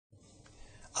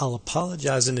I'll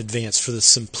apologize in advance for the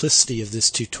simplicity of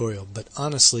this tutorial, but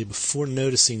honestly, before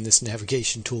noticing this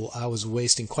navigation tool, I was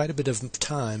wasting quite a bit of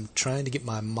time trying to get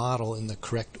my model in the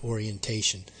correct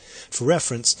orientation. For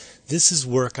reference, this is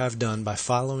work I've done by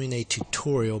following a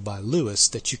tutorial by Lewis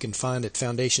that you can find at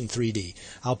Foundation 3D.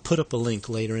 I'll put up a link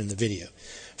later in the video.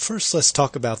 First, let's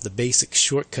talk about the basic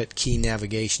shortcut key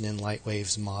navigation in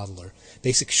Lightwave's Modeler.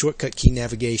 Basic shortcut key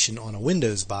navigation on a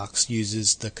Windows box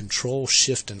uses the Control,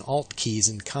 Shift, and Alt keys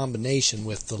in combination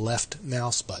with the left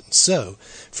mouse button. So,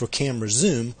 for camera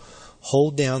zoom,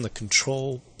 hold down the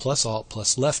Control plus Alt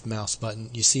plus left mouse button.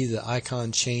 You see the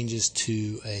icon changes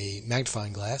to a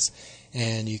magnifying glass,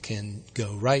 and you can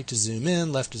go right to zoom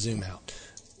in, left to zoom out.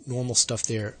 Normal stuff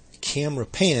there. Camera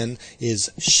pan is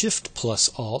Shift plus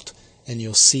Alt, and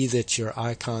you'll see that your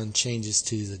icon changes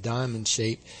to the diamond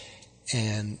shape.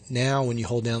 And now when you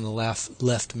hold down the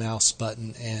left mouse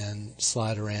button and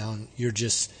slide around, you're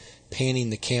just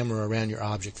panning the camera around your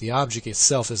object. The object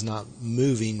itself is not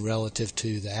moving relative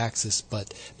to the axis,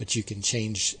 but you can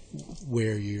change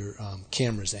where your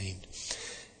camera's aimed.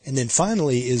 And then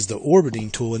finally is the orbiting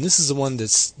tool, and this is the one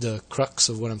that's the crux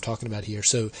of what I'm talking about here.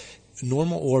 So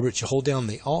normal orbit, you hold down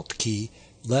the Alt key,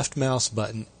 left mouse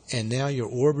button, and now you're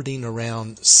orbiting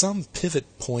around some pivot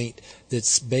point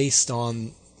that's based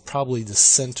on probably the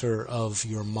center of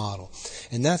your model.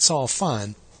 And that's all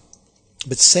fine.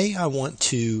 But say I want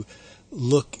to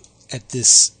look at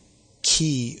this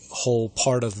keyhole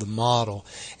part of the model,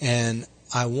 and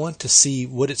I want to see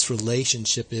what its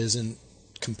relationship is and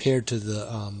compared to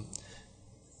the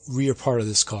rear part of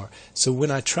this car. So when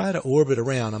I try to orbit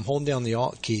around, I'm holding down the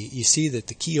Alt key, you see that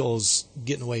the keyhole's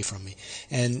getting away from me.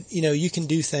 And you can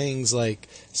do things like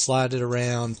slide it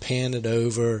around, pan it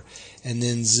over, and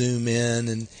then zoom in,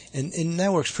 and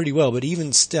that works pretty well. But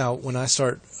even still, when I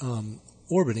start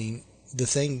orbiting, the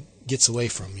thing gets away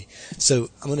from me. So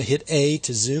I'm going to hit A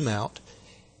to zoom out.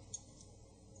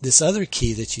 This other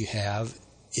key that you have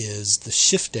is the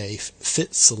Shift+A,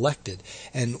 fit selected.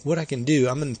 And what I can do,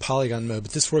 I'm in polygon mode,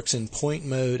 but this works in point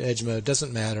mode, edge mode,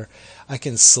 doesn't matter. I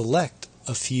can select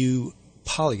a few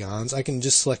polygons. I can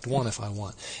just select one if I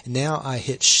want. And now I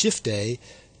hit Shift+A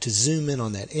to zoom in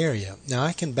on that area. Now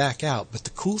I can back out, but the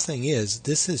cool thing is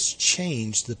this has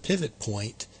changed the pivot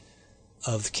point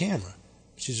of the camera,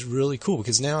 which is really cool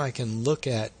because now I can look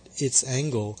at its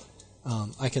angle.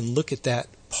 I can look at that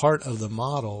part of the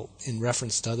model in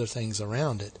reference to other things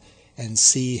around it and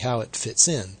see how it fits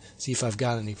in, see if I've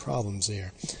got any problems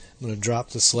there. I'm going to drop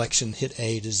the selection, hit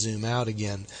A to zoom out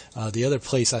again. The other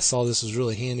place I saw this was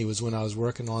really handy was when I was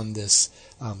working on this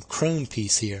chrome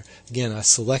piece here. Again, I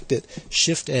select it,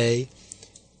 Shift+A,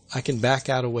 I can back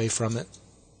out away from it,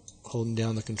 holding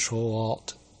down the Control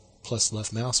Alt plus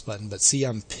left mouse button, but see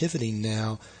I'm pivoting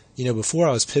now. Before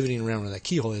I was pivoting around where that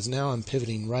keyhole is, now I'm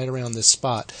pivoting right around this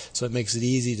spot, so it makes it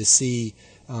easy to see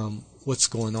what's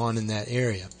going on in that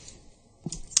area.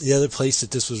 The other place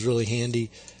that this was really handy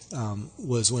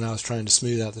was when I was trying to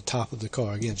smooth out the top of the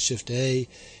car. Again, Shift+A,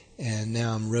 and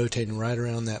now I'm rotating right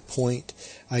around that point.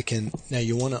 Now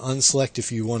you want to unselect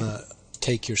if you want to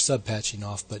take your subpatching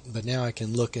off, but now I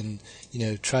can look and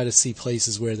try to see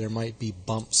places where there might be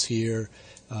bumps here.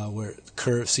 Where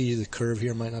the curve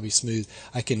here might not be smooth.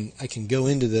 I can go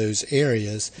into those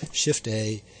areas,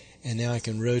 Shift+A, and now I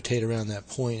can rotate around that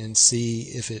point and see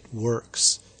if it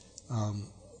works.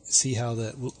 See how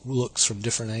that looks from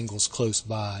different angles close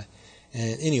by.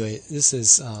 And anyway, this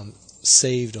has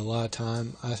saved a lot of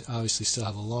time. I obviously still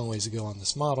have a long ways to go on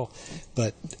this model,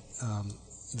 but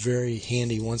very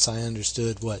handy once I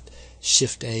understood what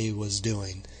Shift+A was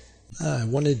doing. I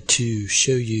wanted to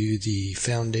show you the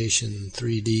Foundation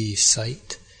 3D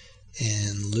site,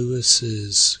 and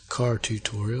Lewis's car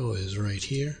tutorial is right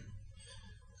here.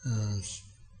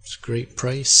 It's a great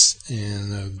price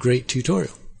and a great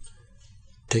tutorial.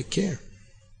 Take care.